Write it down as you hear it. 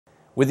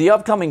With the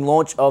upcoming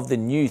launch of the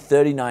new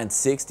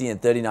 3960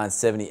 and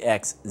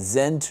 3970X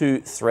Zen 2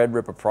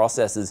 Threadripper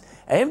processors,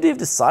 AMD have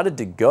decided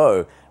to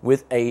go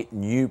with a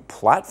new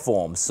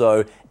platform.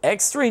 So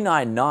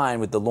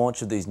X399 with the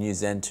launch of these new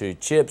Zen 2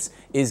 chips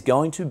is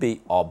going to be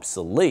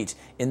obsolete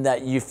in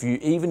that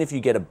even if you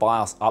get a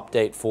BIOS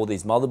update for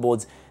these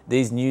motherboards,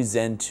 these new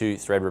Zen 2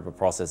 Threadripper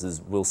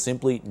processors will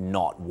simply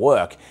not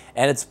work.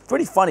 And it's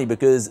pretty funny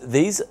because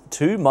these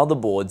two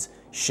motherboards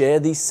share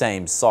the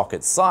same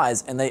socket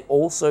size and they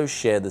also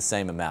share the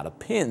same amount of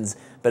pins,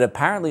 but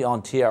apparently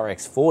on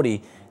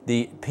TRX40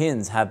 the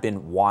pins have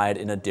been wired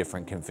in a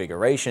different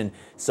configuration.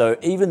 So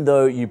even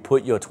though you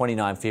put your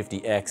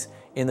 2950X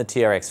in the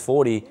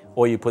TRX40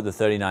 or you put the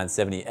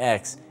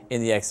 3970X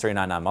in the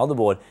X399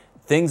 motherboard,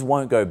 things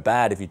won't go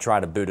bad if you try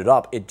to boot it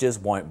up, it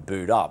just won't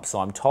boot up.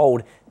 So I'm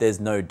told there's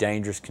no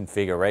dangerous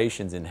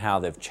configurations in how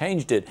they've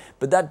changed it,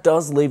 but that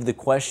does leave the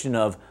question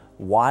of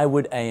why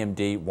would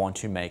AMD want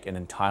to make an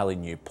entirely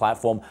new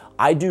platform?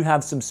 I do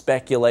have some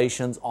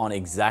speculations on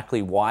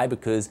exactly why,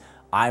 because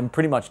I'm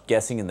pretty much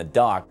guessing in the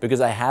dark because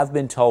I have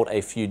been told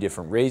a few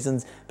different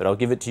reasons, but I'll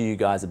give it to you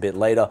guys a bit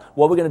later.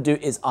 What we're gonna do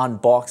is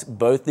unbox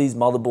both these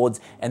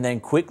motherboards and then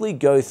quickly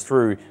go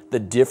through the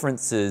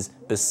differences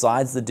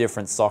besides the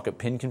different socket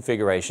pin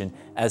configuration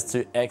as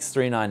to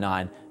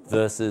X399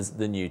 versus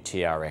the new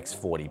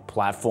TRX40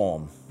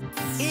 platform.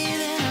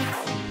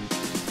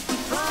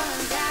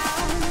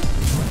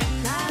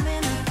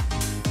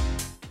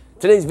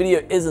 Today's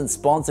video isn't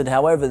sponsored,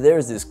 however, there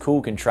is this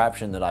cool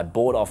contraption that I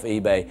bought off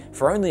eBay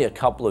for only a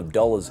couple of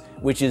dollars,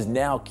 which is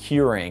now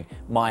curing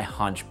my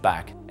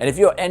hunchback. And if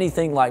you're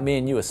anything like me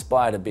and you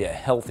aspire to be a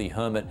healthy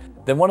hermit,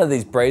 then one of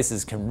these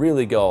braces can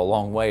really go a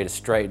long way to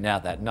straighten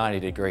out that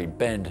 90-degree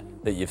bend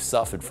that you've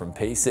suffered from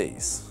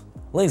PCs.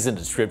 Links in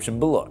the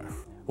description below.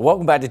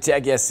 Welcome back to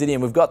Tech Yes City,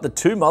 and we've got the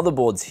two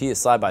motherboards here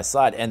side by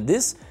side, and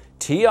this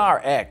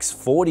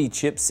TRX40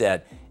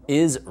 chipset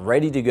is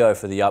ready to go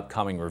for the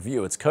upcoming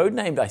review. It's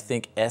codenamed, I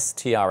think,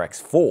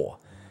 STRX4,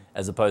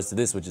 as opposed to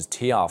this, which is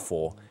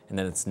TR4, and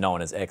then it's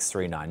known as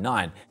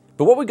X399.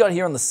 But what we got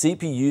here on the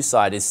CPU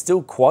side is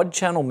still quad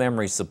channel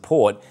memory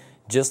support,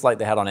 just like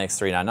they had on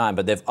X399,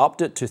 but they've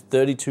upped it to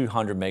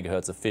 3200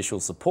 megahertz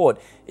official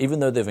support, even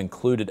though they've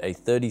included a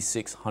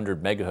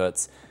 3600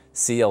 megahertz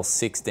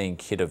CL16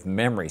 kit of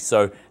memory.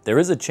 So there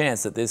is a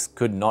chance that this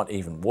could not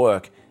even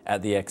work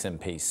at the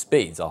XMP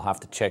speeds. I'll have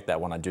to check that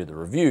when I do the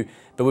review,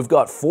 but we've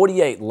got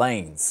 48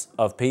 lanes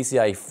of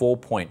PCIe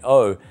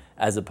 4.0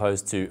 as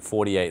opposed to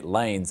 48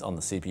 lanes on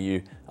the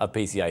CPU of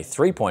PCIe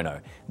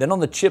 3.0. Then on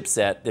the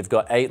chipset, they've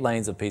got 8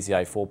 lanes of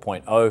PCIe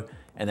 4.0,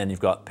 and then you've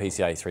got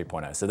PCIe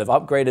 3.0. So they've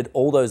upgraded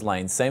all those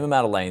lanes, same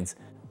amount of lanes,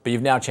 but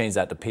you've now changed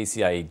that to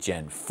PCIe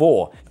Gen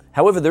 4.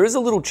 However, there is a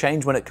little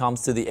change when it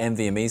comes to the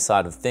NVMe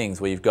side of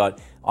things, where you've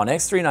got, on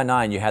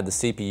X399, you had the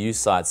CPU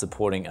side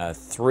supporting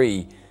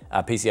 3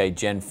 PCIe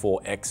Gen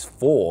 4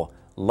 X4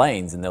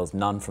 lanes, and there was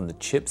none from the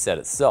chipset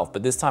itself.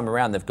 But this time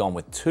around, they've gone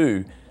with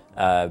 2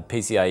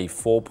 PCIe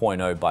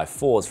 4.0 by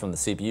 4s from the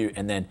CPU,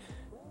 and then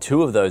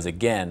 2 of those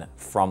again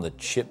from the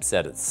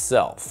chipset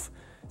itself.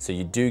 So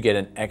you do get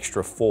an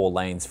extra 4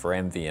 lanes for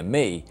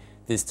NVMe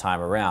this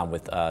time around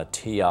with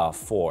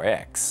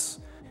TR4X.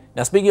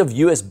 Now, speaking of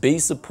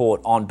USB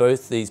support on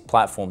both these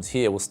platforms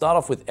here, we'll start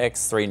off with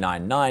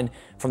X399.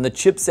 From the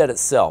chipset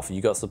itself,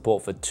 you got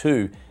support for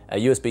 2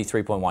 USB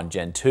 3.1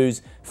 Gen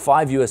 2s,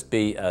 5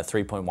 USB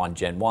 3.1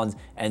 Gen 1s,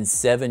 and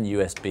 7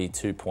 USB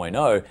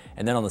 2.0.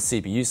 And then on the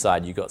CPU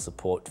side, you got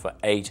support for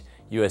 8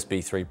 USB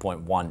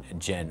 3.1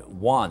 Gen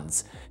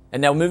 1s.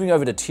 And now moving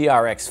over to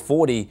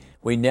TRX40,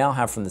 we now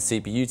have from the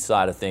CPU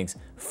side of things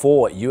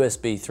 4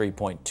 USB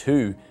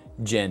 3.2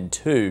 Gen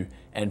 2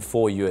 and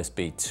 4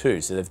 USB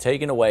 2. So they've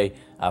taken away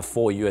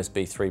 4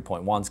 USB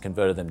 3.1s,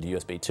 converted them to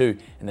USB 2,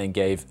 and then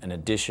gave an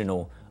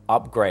additional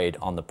upgrade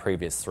on the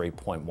previous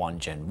 3.1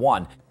 Gen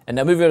 1. And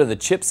now moving over to the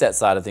chipset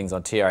side of things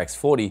on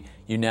TRX40,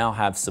 you now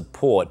have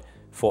support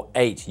for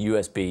 8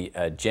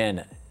 USB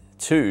Gen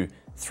 2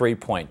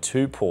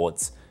 3.2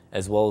 ports,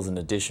 as well as an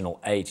additional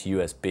 8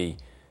 USB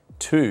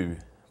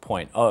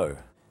 2.0.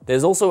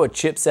 There's also a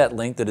chipset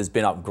link that has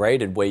been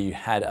upgraded where you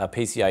had a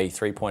PCIe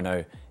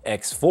 3.0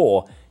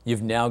 X4,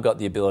 you've now got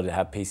the ability to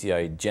have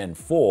PCIe Gen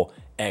 4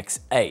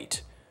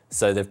 X8.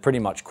 So they've pretty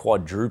much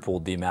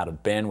quadrupled the amount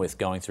of bandwidth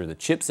going through the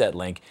chipset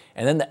link.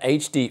 And then the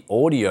HD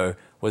audio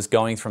was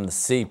going from the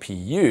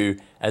CPU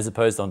as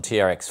opposed on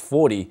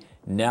TRX40.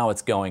 Now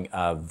it's going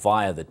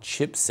via the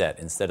chipset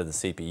instead of the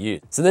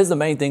CPU. So there's the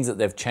main things that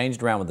they've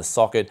changed around with the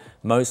socket,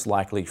 most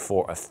likely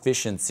for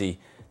efficiency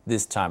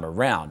this time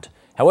around.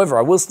 However,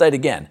 I will state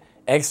again,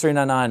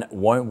 X399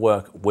 won't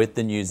work with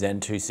the new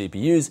Zen 2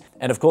 CPUs,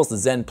 and of course the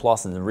Zen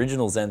Plus and the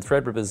original Zen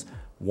Threadrippers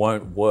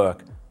won't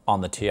work on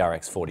the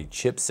TRX40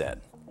 chipset.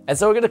 And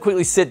so we're gonna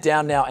quickly sit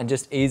down now and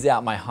just ease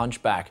out my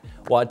hunchback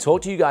while I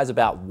talk to you guys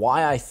about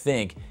why I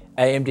think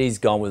AMD's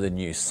gone with a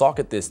new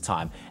socket this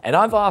time. And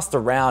I've asked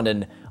around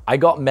and I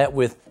got met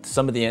with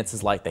some of the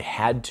answers like they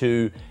had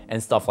to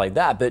and stuff like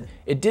that, but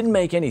it didn't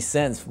make any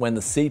sense when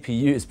the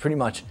CPU is pretty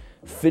much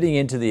fitting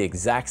into the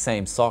exact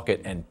same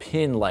socket and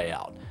pin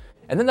layout.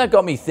 And then that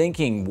got me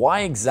thinking,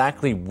 why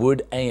exactly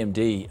would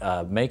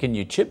AMD make a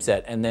new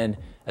chipset and then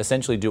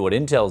essentially do what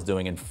Intel's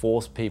doing and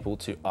force people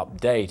to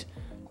update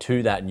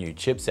to that new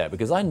chipset?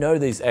 Because I know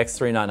these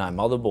X399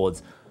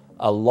 motherboards,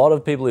 a lot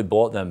of people who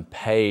bought them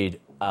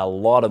paid a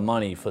lot of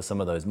money for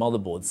some of those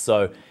motherboards.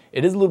 So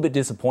it is a little bit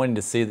disappointing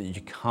to see that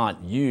you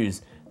can't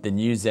use the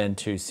new Zen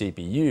 2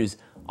 CPUs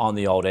on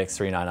the old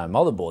X399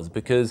 motherboards,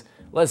 because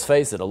let's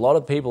face it, a lot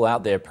of people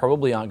out there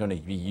probably aren't going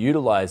to be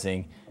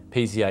utilizing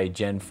PCIe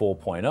Gen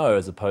 4.0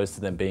 as opposed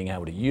to them being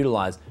able to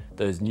utilize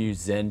those new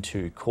Zen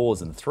 2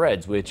 cores and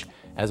threads, which,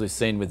 as we've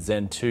seen with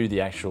Zen 2,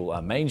 the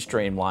actual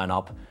mainstream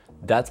lineup,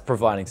 that's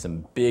providing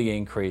some big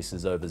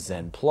increases over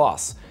Zen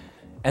Plus.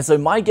 And so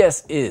my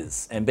guess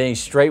is, and being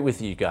straight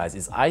with you guys,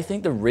 is I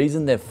think the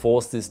reason they've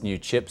forced this new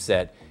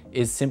chipset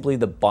is simply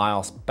the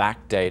BIOS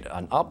backdate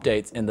and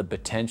updates and the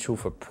potential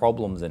for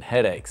problems and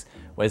headaches,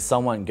 where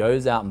someone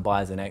goes out and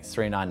buys an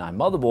X399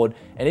 motherboard,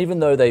 and even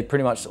though they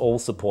pretty much all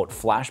support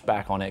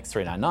flashback on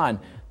X399,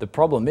 the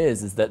problem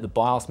is that the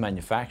BIOS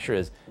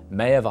manufacturers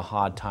may have a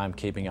hard time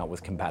keeping up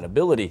with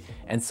compatibility.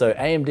 And so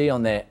AMD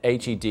on their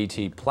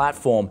HEDT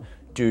platform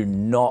do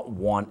not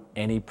want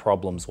any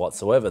problems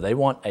whatsoever. They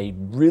want a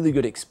really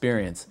good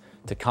experience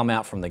to come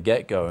out from the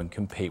get-go and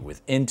compete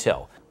with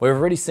Intel. We've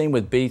already seen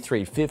with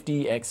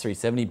B350,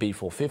 X370,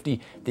 B450,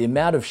 the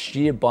amount of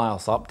sheer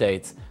BIOS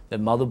updates that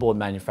motherboard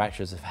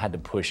manufacturers have had to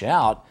push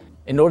out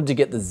in order to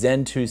get the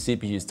Zen 2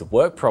 CPUs to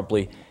work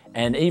properly.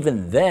 And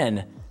even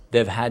then,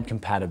 they've had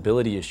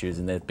compatibility issues,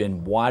 and there've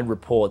been wide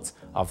reports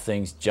of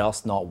things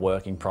just not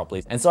working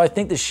properly. And so I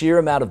think the sheer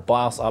amount of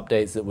BIOS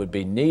updates that would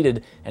be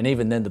needed, and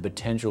even then the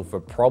potential for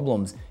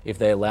problems if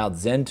they allowed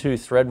Zen 2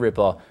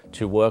 Threadripper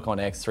to work on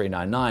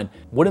X399,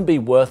 wouldn't be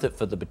worth it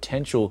for the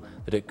potential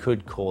that it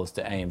could cause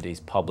to AMD's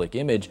public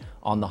image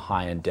on the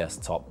high-end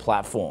desktop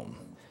platform.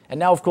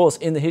 And now, of course,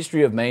 in the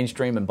history of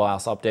mainstream and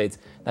BIOS updates,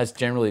 that's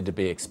generally to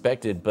be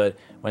expected, but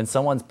when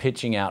someone's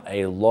pitching out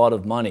a lot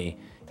of money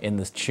in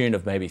the tune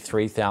of maybe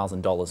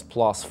 $3,000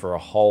 plus for a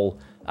whole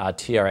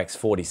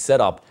TRX40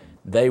 setup,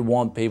 they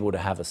want people to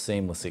have a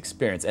seamless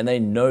experience, and they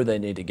know they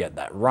need to get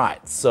that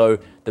right. So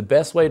the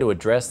best way to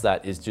address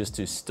that is just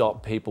to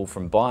stop people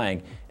from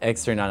buying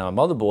X399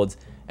 motherboards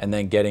and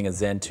then getting a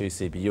Zen 2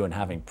 CPU and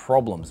having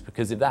problems,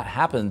 because if that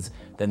happens,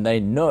 then they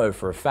know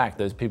for a fact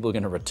those people are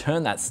going to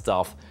return that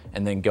stuff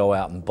and then go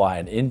out and buy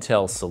an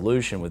Intel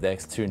solution with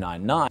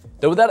X299.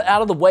 So with that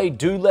out of the way,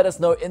 do let us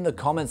know in the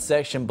comments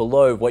section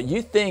below what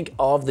you think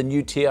of the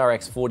new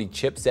TRX40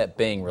 chipset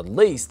being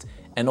released,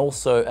 and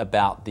also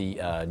about the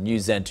new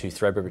Zen 2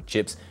 Threadripper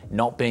chips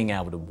not being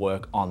able to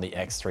work on the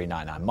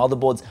X399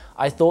 motherboards.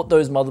 I thought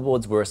those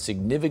motherboards were a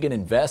significant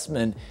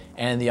investment,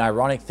 and the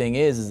ironic thing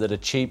is that a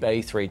cheap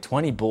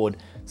A320 board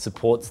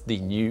supports the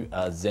new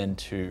Zen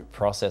 2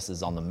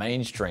 processors on the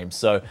mainstream.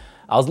 So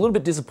I was a little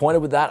bit disappointed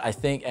with that. I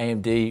think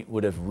AMD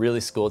would have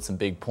really scored some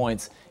big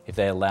points if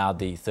they allowed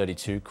the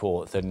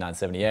 32-core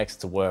 3970X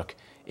to work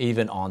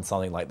even on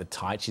something like the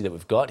Taichi that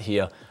we've got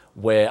here,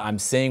 where I'm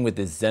seeing with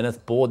this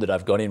Zenith board that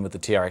I've got in with the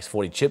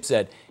TRX40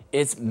 chipset,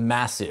 it's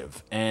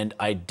massive. And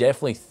I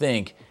definitely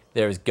think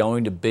there is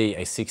going to be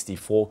a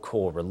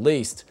 64-core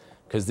released,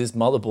 because this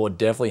motherboard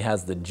definitely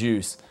has the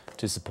juice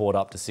to support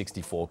up to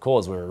 64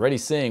 cores. We're already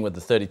seeing with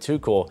the 32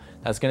 core,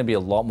 that's going to be a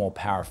lot more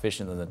power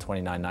efficient than the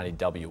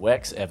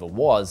 2990WX ever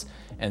was.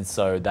 And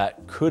so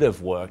that could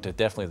have worked.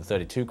 Definitely the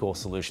 32 core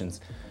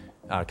solutions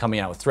coming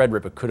out with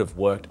Threadripper could have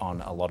worked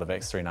on a lot of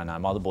X399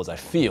 motherboards, I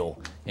feel,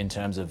 in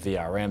terms of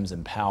VRMs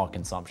and power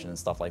consumption and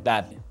stuff like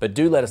that. But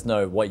do let us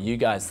know what you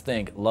guys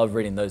think. Love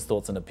reading those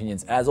thoughts and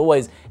opinions as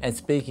always. And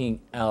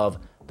speaking of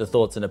the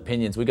thoughts and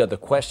opinions, we got the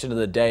question of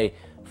the day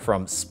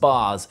from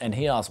Spars, and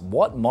he asked,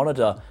 what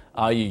monitor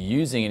are you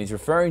using? And he's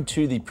referring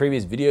to the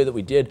previous video that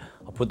we did.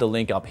 I'll put the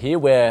link up here,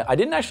 where I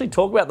didn't actually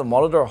talk about the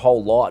monitor a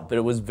whole lot, but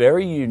it was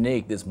very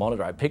unique, this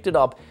monitor. I picked it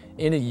up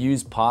in a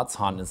used parts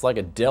hunt. It's like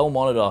a Dell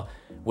monitor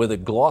with a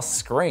gloss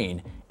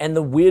screen, and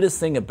the weirdest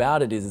thing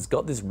about it is it's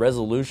got this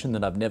resolution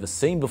that I've never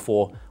seen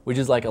before, which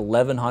is like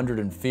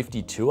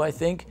 1152, I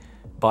think,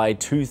 by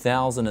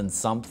 2000 and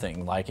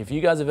something. Like, if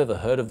you guys have ever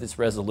heard of this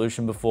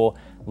resolution before,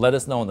 let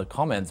us know in the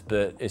comments,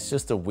 but it's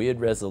just a weird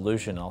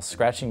resolution. I was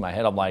scratching my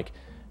head. I'm like,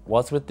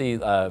 what's with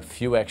the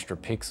few extra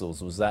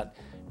pixels? Was that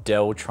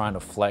Dell trying to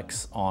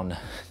flex on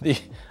the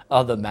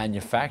other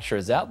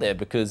manufacturers out there?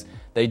 Because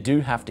they do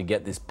have to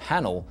get this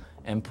panel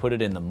and put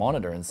it in the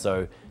monitor. And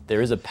so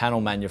there is a panel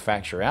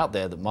manufacturer out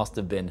there that must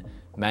have been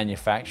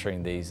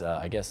manufacturing these,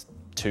 I guess,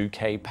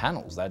 2K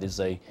panels. That is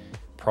a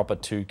proper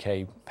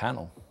 2K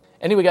panel.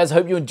 Anyway, guys, I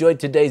hope you enjoyed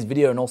today's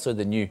video and also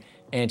the new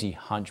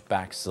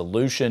anti-hunchback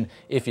solution.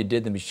 If you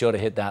did, then be sure to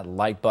hit that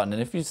like button.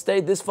 And if you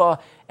stayed this far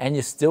and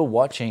you're still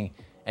watching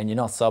and you're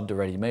not subbed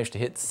already, make sure to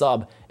hit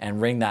sub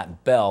and ring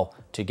that bell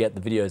to get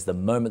the videos the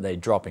moment they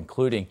drop,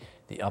 including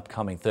the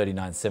upcoming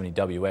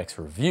 3970WX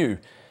review.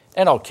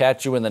 And I'll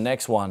catch you in the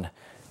next one.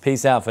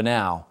 Peace out for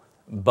now.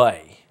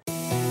 Bye.